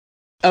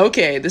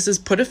Okay, this is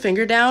Put a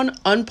Finger Down,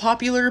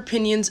 unpopular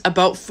opinions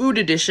about food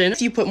edition.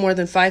 If you put more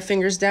than 5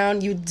 fingers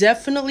down, you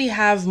definitely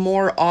have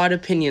more odd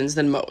opinions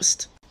than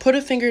most. Put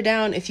a finger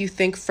down if you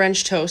think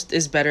French toast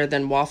is better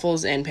than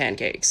waffles and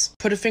pancakes.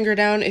 Put a finger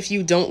down if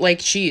you don't like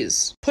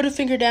cheese. Put a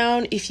finger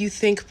down if you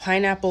think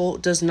pineapple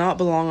does not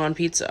belong on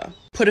pizza.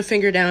 Put a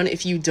finger down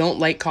if you don't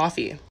like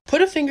coffee.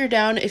 Put a finger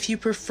down if you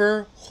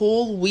prefer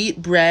whole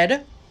wheat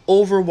bread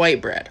over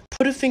white bread.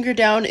 Put a finger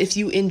down if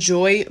you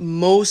enjoy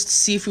most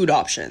seafood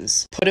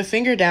options. Put a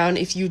finger down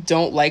if you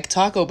don't like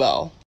Taco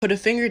Bell. Put a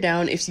finger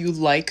down if you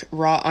like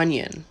raw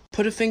onion.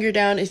 Put a finger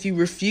down if you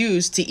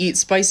refuse to eat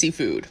spicy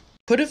food.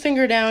 Put a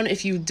finger down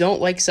if you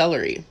don't like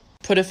celery.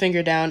 Put a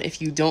finger down if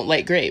you don't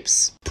like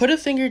grapes. Put a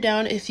finger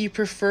down if you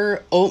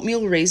prefer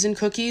oatmeal raisin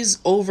cookies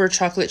over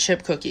chocolate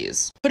chip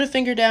cookies. Put a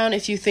finger down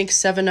if you think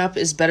 7-Up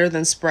is better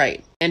than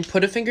Sprite. And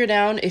put a finger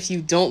down if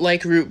you don't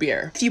like root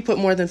beer. If you put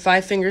more than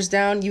 5 fingers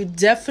down, you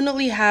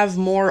definitely have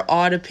more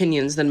odd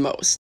opinions than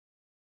most.